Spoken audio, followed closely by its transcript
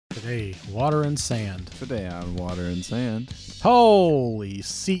Today, water and sand. Today on Water and Sand. Holy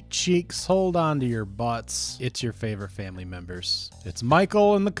seat cheeks, hold on to your butts. It's your favorite family members. It's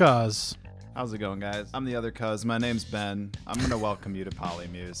Michael and the cuz. How's it going, guys? I'm the other cuz. My name's Ben. I'm going to welcome you to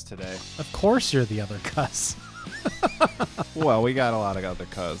Polymuse today. Of course you're the other cuz. Well, we got a lot of other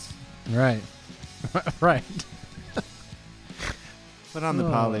cuz. Right. Right. But on the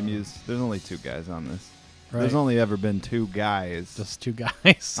Polymuse, there's only two guys on this. Right. There's only ever been two guys Just two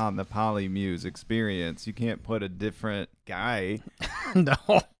guys. on the Polymuse experience. You can't put a different guy. No.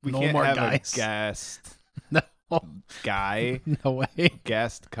 We no can't more have guys. a guest No. guy, No way.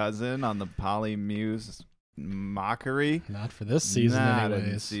 guest cousin on the Polymuse mockery. Not for this season, Not in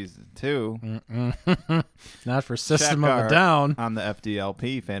anyways. season 2. Mm-mm. Not for System Check of a our- Down. On the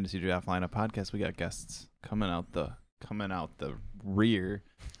FDLP Fantasy Draft Lineup podcast, we got guests coming out the rear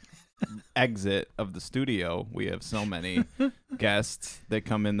exit of the studio. We have so many guests. They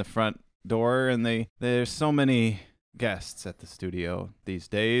come in the front door, and there's so many guests at the studio these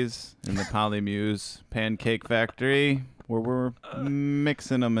days in the Polymuse Pancake Factory, where we're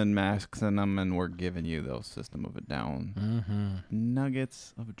mixing them and maxing them, and we're giving you those System of a Down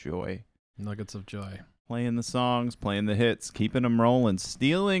nuggets of joy. Nuggets of joy. Playing the songs, playing the hits, keeping them rolling,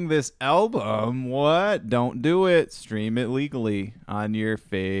 stealing this album. What? Don't do it. Stream it legally on your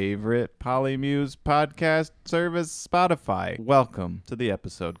favorite Polymuse podcast service, Spotify. Welcome to the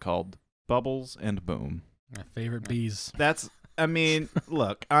episode called Bubbles and Boom. My favorite bees.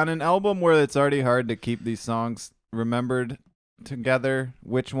 Look, on an album where it's already hard to keep these songs remembered together,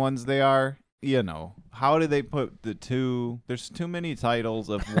 which ones they are, you know, how do they put the two? There's too many titles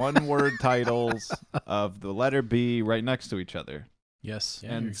of one-word titles of the letter B right next to each other. Yes.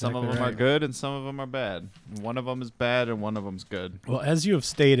 Yeah, And you're some of them exactly are right. good and some of them are bad. One of them is bad and one of them's good. Well, as you have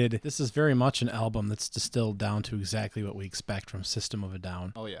stated, this is very much an album that's distilled down to exactly what we expect from System of a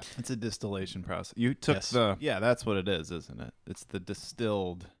Down. Oh, yeah. It's a distillation process. You took Yes. Yeah, that's what it is, isn't it? It's the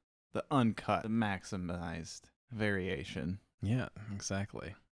distilled, the uncut, the maximized variation. Yeah,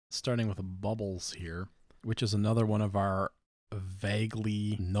 exactly. Starting with Bubbles here, which is another one of our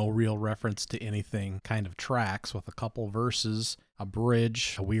vaguely no real reference to anything kind of tracks with a couple verses, a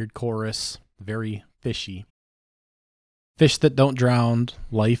bridge, a weird chorus, very fishy. Fish that don't drown,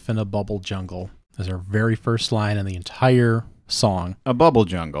 life in a bubble jungle is our very first line in the entire song. A bubble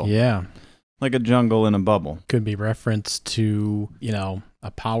jungle. Yeah. Like a jungle in a bubble. Could be reference to, a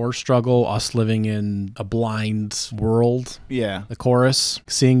power struggle, us living in a blind world. Yeah. The chorus,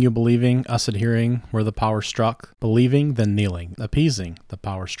 seeing you believing, us adhering, where the power struck, believing, then kneeling, appeasing the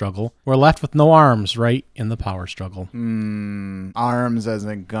power struggle. We're left with no arms, right, in the power struggle. Arms as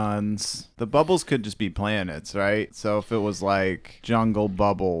in guns. The bubbles could just be planets, right? So if it was like jungle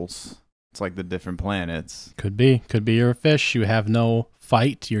bubbles, it's like the different planets. Could be you're a fish, you have no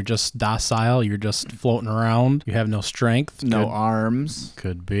fight, you're just docile, you're just floating around, you have no strength. No arms.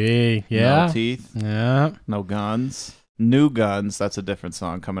 Could be, yeah. No teeth. Yeah. No guns. New Guns. That's a different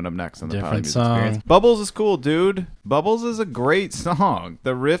song coming up next on the Different Polymuse song. Experience. Bubbles is cool, dude. Bubbles is a great song.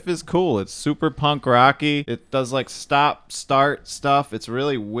 The riff is cool. It's super punk rocky. It does like stop, start stuff. It's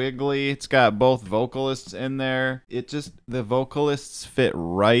really wiggly. It's got both vocalists in there. The vocalists fit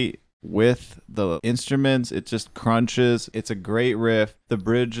right with the instruments. It just crunches. It's a great riff. The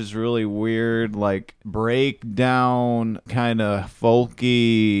bridge is really weird, like breakdown, kind of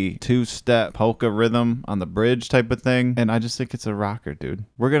folky, two-step polka rhythm on the bridge type of thing. And I just think it's a rocker, dude.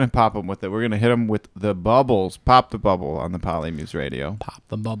 We're going to pop them with it. We're going to hit them with the bubbles. Pop the bubble on the Polymuse radio. Pop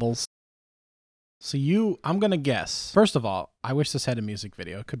the bubbles. So I'm going to guess. First of all, I wish this had a music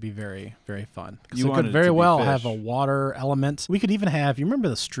video. It could be very, very fun. Because You it wanted could it very to be well fish. have a water element. We could even have, you remember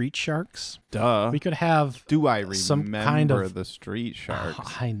the Street Sharks? Duh. We could have Do I remember some kind of the Street Sharks?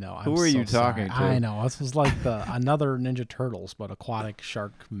 Oh, I know. Who are you talking to? I know. This was like another Ninja Turtles, but aquatic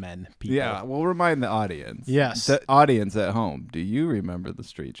shark men people. Yeah, we'll remind the audience. Yes. The audience at home, do you remember the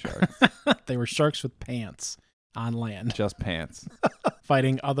Street Sharks? They were sharks with pants on land Just pants.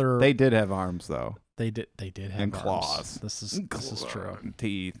 fighting other. They did have arms, though. They did have and arms. claws. This is true. And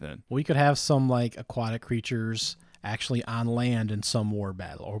teeth. And We could have some like aquatic creatures actually on land in some war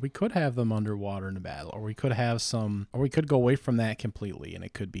battle, or we could have them underwater in a battle, or we could go away from that completely, and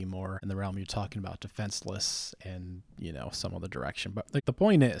it could be more in the realm you're talking about, defenseless and some other direction. But like the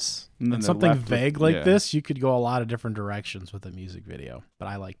point is, And then in they're something left with- vague like yeah. this, you could go a lot of different directions with a music video. But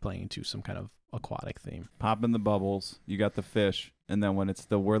I like playing to some kind of aquatic theme. pop in the bubbles. You got the fish. And then when it's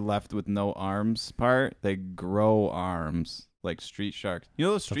the we're left with no arms part, they grow arms like street sharks. You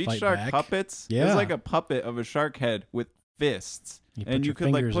know those street fight shark back? puppets? Yeah. It's like a puppet of a shark head with fists. You And put you your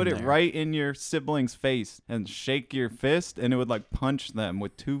could like fingers put in it there. right in your sibling's face and shake your fist, and it would like punch them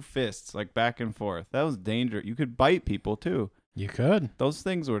with two fists, like back and forth. That was dangerous. You could bite people too. You could. Those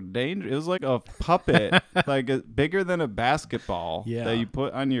things were dangerous. It was like a puppet, bigger than a basketball Yeah. that you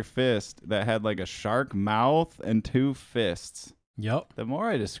put on your fist that had like a shark mouth and two fists. Yep. The more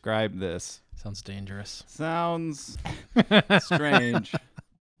I describe this, Sounds dangerous. sounds strange.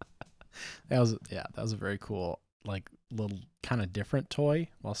 That was a very cool, like, little kind of different toy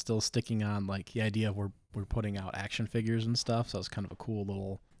while still sticking on like the idea of we're putting out action figures and stuff. So it's kind of a cool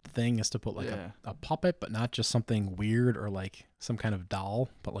little thing is to put like a puppet, but not just something weird or like some kind of doll,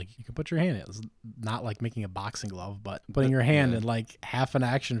 but like you can put your hand in. It's not like making a boxing glove, but putting your hand in like half an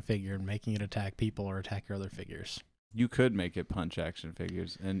action figure and making it attack people or attack your other figures. You could make it punch action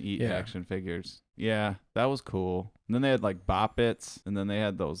figures and eat Yeah. action figures. Yeah, that was cool. And then they had like Bop Its, and then they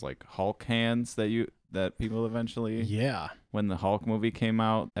had those like Hulk hands that people eventually, Yeah. when the Hulk movie came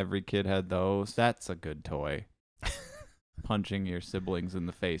out, every kid had those. That's a good toy. Punching your siblings in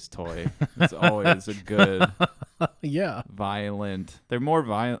the face toy. It's always a good, Yeah. violent. They're more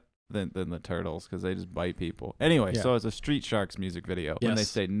violent than the turtles because they just bite people. Anyway, Yeah. so it's a Street Sharks music video. When they Yes.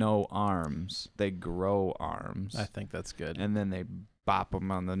 say no arms, they grow arms. I think that's good. And then they bop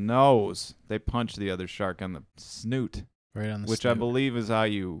them on the nose. They punch the other shark on the snoot, Right on the which I snoot. believe is how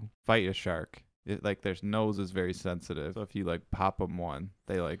you fight a shark. Like their nose is very sensitive. So if you like pop them one,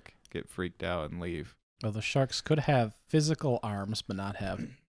 they like get freaked out and leave. Well, the sharks could have physical arms, but not have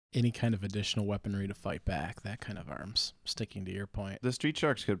any kind of additional weaponry to fight back. That kind of arms, sticking to your point. The street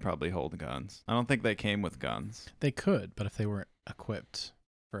sharks could probably hold guns. I don't think they came with guns. They could, but if they weren't equipped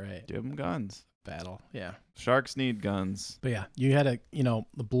for a Give them guns. battle, yeah. Sharks need guns. But yeah, you had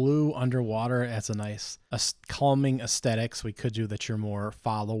the blue underwater as a nice calming aesthetic. So we could do that you're more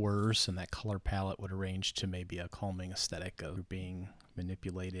followers, and that color palette would arrange to maybe a calming aesthetic of being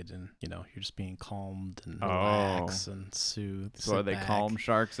manipulated, and you're just being calmed and relaxed and soothed. So are they back. calm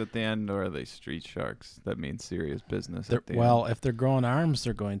sharks at the end, or are they street sharks? That means serious business They're- at the well, end. if they're growing arms,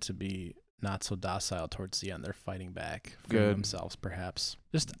 they're going to be not so docile towards the end. They're fighting back for Good. themselves, perhaps.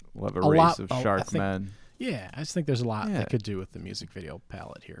 Just We'll have a a race lot- of I shark think- men. yeah, I just think there's a lot Yeah. that could do with the music video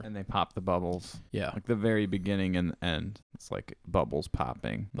palette here. And they pop the bubbles. Yeah, Like the very beginning and end. It's like bubbles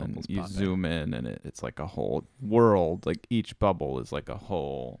popping. Bubbles and you popping. zoom in and it's like a whole world. Like each bubble is like a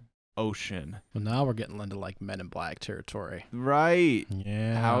whole ocean. well, now we're getting into like Men in Black territory. Right.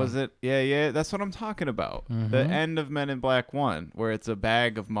 Yeah, How is it? Yeah. That's what I'm talking about. The Mhm. end of Men in Black 1, where it's a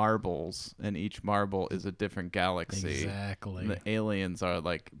bag of marbles and each marble is a different galaxy. Exactly. And the aliens are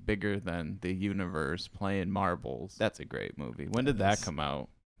like bigger than the universe playing marbles. That's a great movie. When did that is. come out?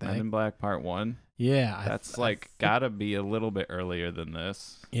 That- Men in Black Part 1? Yeah, That's gotta be a little bit earlier than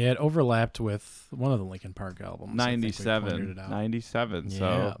this. yeah. It overlapped with one of the Linkin Park albums. I think we pointed 97. it out. 97. Yeah,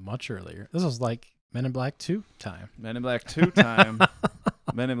 So much earlier. This was like Men in Black 2 time. Men in Black 2 time.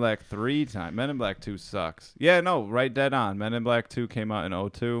 Men in Black 3 time. Men in Black 2 sucks. Yeah, no, right dead on. Men in Black 2 came out in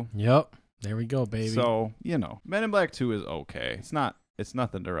 02. Yep. There we go, baby. So, Men in Black 2 is okay. It's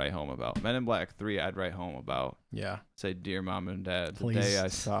nothing to write home about. Men in Black 3 I'd write home about. yeah. Say, dear mom and dad, Please. today I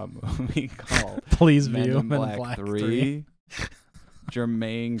saw a movie called Please Men view in Men Black, in Black 3.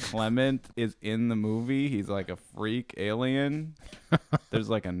 Jermaine Clement is in the movie. He's like a freak alien. There's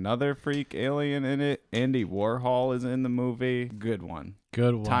like another freak alien in it. Andy Warhol is in the movie. Good one.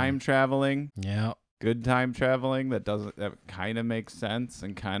 Good one. Time traveling. Yeah. Good time traveling that kind of makes sense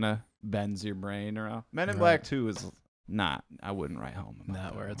and kind of bends your brain around. Men in Right. Black 2 is not. I wouldn't write home about Not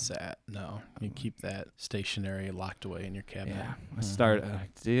that where one. it's at. No. You keep that stationary locked away in your cabinet. Yeah. I Mhm. started,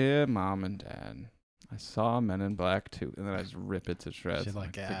 dear mom and dad, I saw Men in Black 2, and then I just rip it to shreds. She's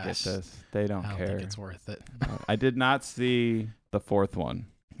like, forget "Ass, this. They don't I don't care. think it's worth it. I did not see the fourth one,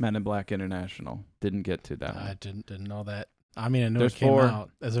 Men in Black International. Didn't get to that I one. didn't know that. I mean, I knew There's it came 4.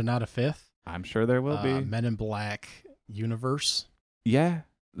 out. Is there not a fifth? I'm sure there will be. Men in Black universe. Yeah,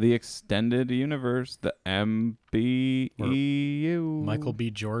 the extended universe, the MBEU. Michael B.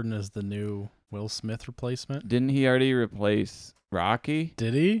 Jordan is the new Will Smith replacement. Didn't he already replace Rocky?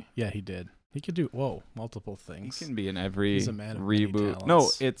 Did he? Yeah, he did. He could do multiple He things. can be in every He's a man of many reboot. No,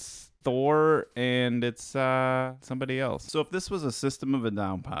 talents. it's Thor and it's somebody else. So if this was a System of a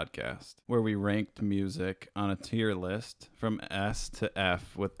Down podcast where we ranked music on a tier list from S to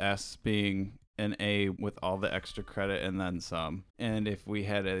F, with S being an A with all the extra credit and then some, and if we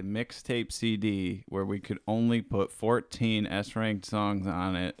had a mixtape CD where we could only put 14 S-ranked songs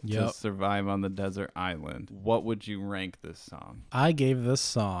on it to Yep. survive on the desert island, what would you rank this song? I gave this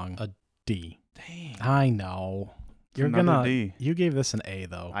song a D. Dang. I know. You're Another gonna. D. You gave this an A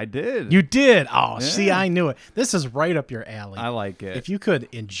though. I did. You did. Oh, see, Yeah. I knew it. This is right up your alley. I like it. If you could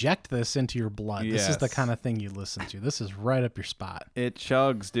inject this into your blood, this is the Yes. kind of thing you listen to. This is right up your spot. It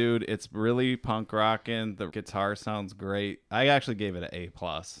chugs, dude. It's really punk rocking. The guitar sounds great. I actually gave it an A+.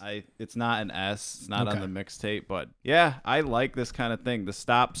 It's not an S. It's not on Okay. the mixtape, but yeah, I like this kind of thing. The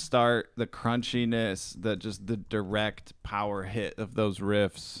stop start, the crunchiness, the direct power hit of those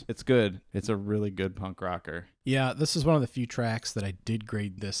riffs. It's good. It's a really good punk rocker. Yeah, this is one of the few tracks that I did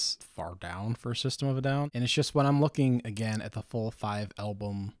grade this far down for System of a Down. And it's just when I'm looking again at the full 5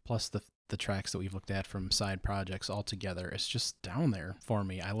 album plus the tracks that we've looked at from side projects all together, it's just down there for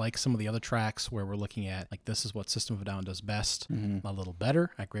me. I like some of the other tracks where we're looking at, like, this is what System of a Down does best, a little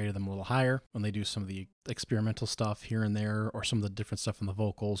better. I graded them a little higher. When they do some of the experimental stuff here and there, or some of the different stuff in the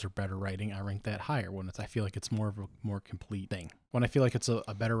vocals or better writing, I rank that higher. When I feel like it's more of a more complete thing. When I feel like it's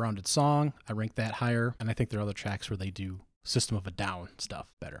a better rounded song, I rank that higher. And I think there are other tracks where they do System of a Down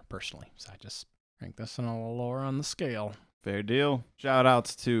stuff better, personally. So I just rank this a little lower on the scale. Fair deal. Shout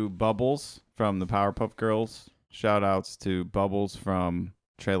outs to Bubbles from the Powerpuff Girls. Shout outs to Bubbles from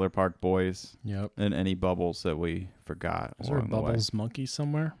Trailer Park Boys. Yep. And any Bubbles that we forgot Is there a along the way. Bubbles monkey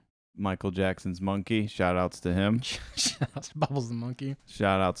somewhere? Michael Jackson's monkey. Shout outs to him. Shout out to Bubbles the monkey.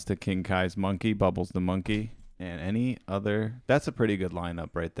 Shout outs to King Kai's monkey, Bubbles the monkey, and any other. That's a pretty good lineup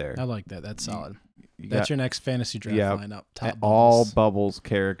right there. I like that. That's solid. You That's got your next fantasy draft yeah, lineup. Top all Bubbles. Bubbles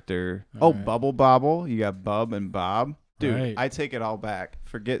character. All right. Bubble Bobble. You got Bub and Bob. Dude, Right. I take it all back.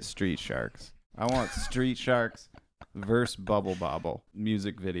 Forget Street Sharks. I want Street Sharks versus Bubble Bobble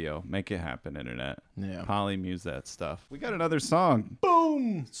music video. Make it happen, internet. Yeah. Polymuse that stuff. We got another song.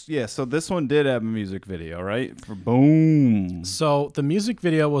 Boom. Yeah, so this one did have a music video, right? For Boom. So the music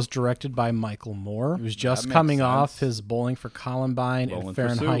video was directed by Michael Moore. He was just makes coming sense. off his Bowling for Columbine Bowling and for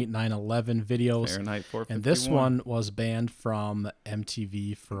Fahrenheit Soup. 9/11 videos. Fahrenheit 451. And this one was banned from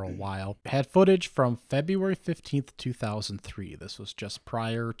MTV for a while. It had footage from February 15th, 2003. This was just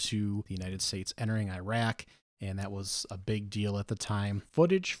prior to the United States entering Iraq, and that was a big deal at the time.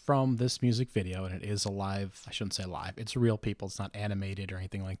 Footage from this music video, and it is a live, I shouldn't say live, it's real people, it's not animated or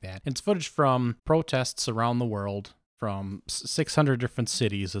anything like that. It's footage from protests around the world, from 600 different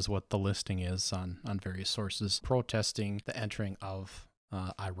cities is what the listing is on various sources, protesting the entering of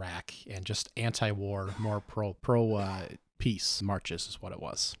Iraq, and just anti-war, more pro peace marches is what it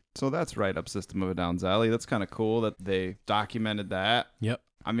was. So that's right up System of a Down's alley. That's kind of cool that they documented that. Yep.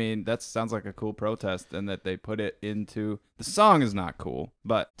 I mean, that sounds like a cool protest, and that they put it into... The song is not cool,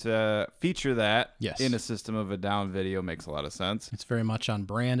 but to feature that Yes. in a System of a Down video makes a lot of sense. It's very much on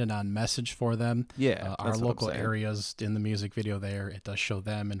brand and on message for them. Yeah, Our that's what I'm local saying. areas in the music video there, it does show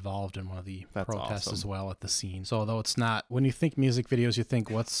them involved in one of the That's protests awesome. as well at the scene. So although it's not, when you think music videos, you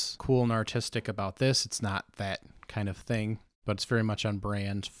think what's cool and artistic about this, it's not that kind of thing. But it's very much on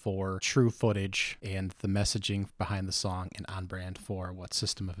brand for true footage and the messaging behind the song, and on brand for what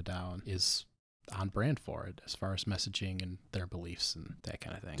System of a Down is on brand for it as far as messaging and their beliefs and that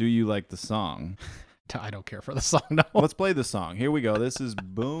kind of thing. Do you like the song? I don't care for the song, no. Let's play the song. Here we go. This is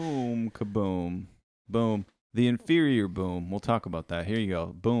Boom Kaboom. Boom. The inferior boom. We'll talk about that. Here you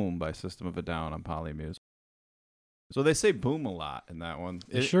go. Boom by System of a Down on Polymuse. So they say boom a lot in that one.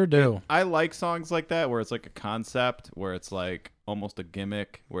 They sure do. I like songs like that where it's like a concept, where it's like almost a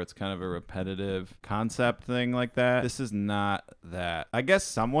gimmick, where it's kind of a repetitive concept thing like that. This is not that. I guess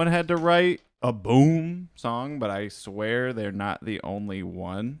someone had to write a boom song, but I swear they're not the only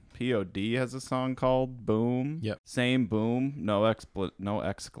one. POD has a song called Boom. Yep. Same boom, no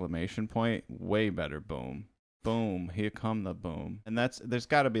exclamation point. Way better boom. Boom, here come the boom. And there's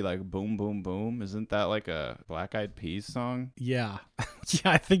got to be like boom, boom, boom. Isn't that like a Black Eyed Peas song? Yeah. Yeah,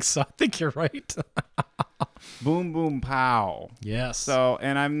 I think so. I think you're right. Boom, boom, pow. Yes. So,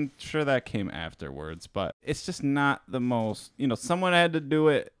 and I'm sure that came afterwards, but it's just not the most, someone had to do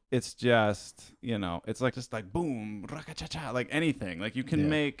it. It's just, it's like just like boom, raka-cha-cha, like anything. Like you can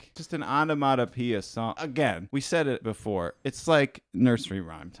make just an onomatopoeia song. Again, we said it before. It's like nursery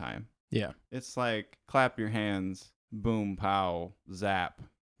rhyme time. Yeah. It's like clap your hands, boom, pow, zap,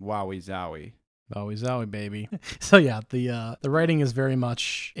 wowie zowie. Always Zowie, baby. So yeah, the writing is very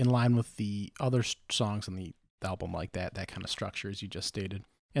much in line with the other songs on the album, like that kind of structure as you just stated.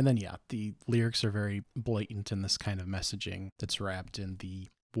 And then yeah, the lyrics are very blatant in this kind of messaging that's wrapped in the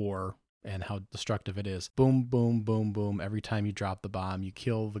war and how destructive it is. Boom, boom, boom, boom. Every time you drop the bomb, you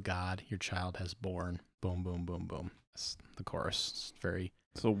kill the god your child has born. Boom, boom, boom, boom. That's the chorus. It's very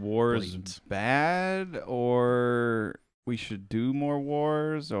So war is blatant. bad, or we should do more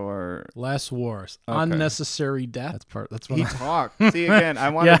wars or Less wars. Okay. Unnecessary death. That's what he talked. See, again, I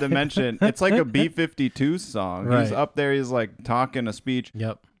wanted Yeah. to mention it's like a B-52 song. Right. He's up there, he's like talking a speech.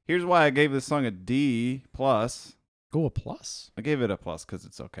 Yep. Here's why I gave this song a D plus. Go a plus. I gave it a plus because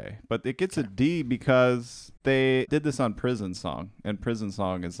it's okay. But it gets a D because they did this on Prison Song. And Prison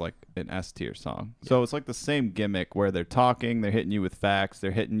Song is like an S tier song. Yeah. So it's like the same gimmick where they're talking, they're hitting you with facts,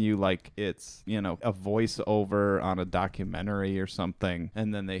 they're hitting you like it's, you know, a voiceover on a documentary or something.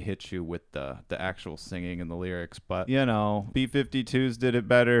 And then they hit you with the actual singing and the lyrics. But, you know, B-52s did it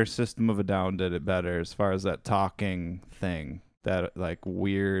better. System of a Down did it better as far as that talking thing. That like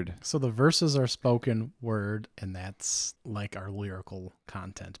weird. So the verses are spoken word, and that's like our lyrical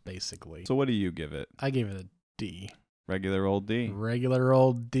content, basically. So what do you give it? I gave it a D. Regular old D. Regular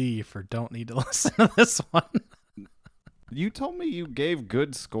old D for don't need to listen to this one. You told me you gave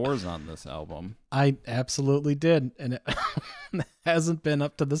good scores on this album. I absolutely did, and it hasn't been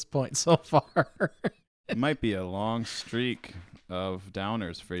up to this point so far. It might be a long streak of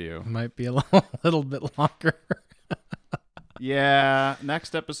downers for you. Might be a little bit longer. Yeah,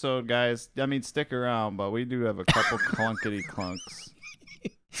 next episode, guys. I mean, stick around, but we do have a couple clunkety clunks.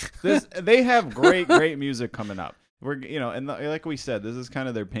 They have great music coming up. We're, you know, and like we said, this is kind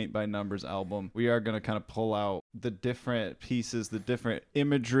of their paint by numbers album. We are going to kind of pull out the different pieces, the different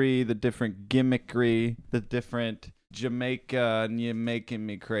imagery, the different gimmickry, the different Jamaica, and you're making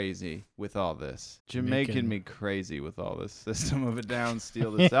me crazy with all this. Jamaican me crazy with all this. System of a Down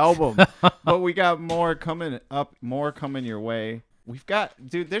steal this album. But we got more coming up, more coming your way. We've got,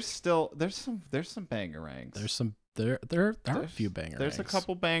 dude, there's some bangerangs. There are a few bangerangs. There's a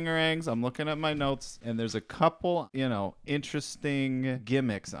couple bangerangs. I'm looking at my notes, and there's a couple, you know, interesting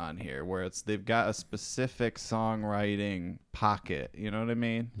gimmicks on here where they've got a specific songwriting pocket. You know what I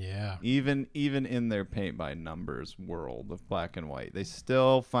mean? Yeah. Even in their paint by numbers world of black and white, they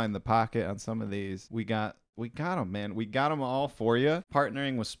still find the pocket on some of these. We got them, man. We got them all for you.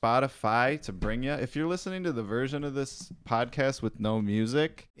 Partnering with Spotify to bring you. If you're listening to the version of this podcast with no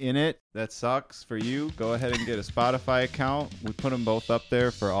music in it, that sucks for you. Go ahead and get a Spotify account. We put them both up there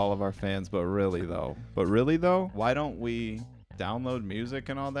for all of our fans. But really, though, why don't we download music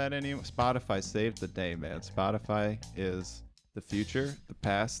and all that anyway? Spotify saved the day, man. Spotify is the future, the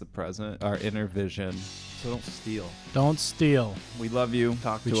past, the present, our inner vision. So don't steal. Don't steal. We love you.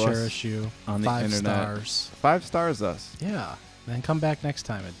 Talk We to us cherish you. on the 5 internet. stars. 5 stars us. Yeah. Then come back next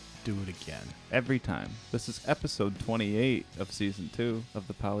time and do it again. Every time. This is episode 28 of season 2 of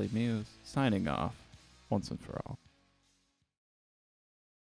the Poly Muse. Signing off once and for all.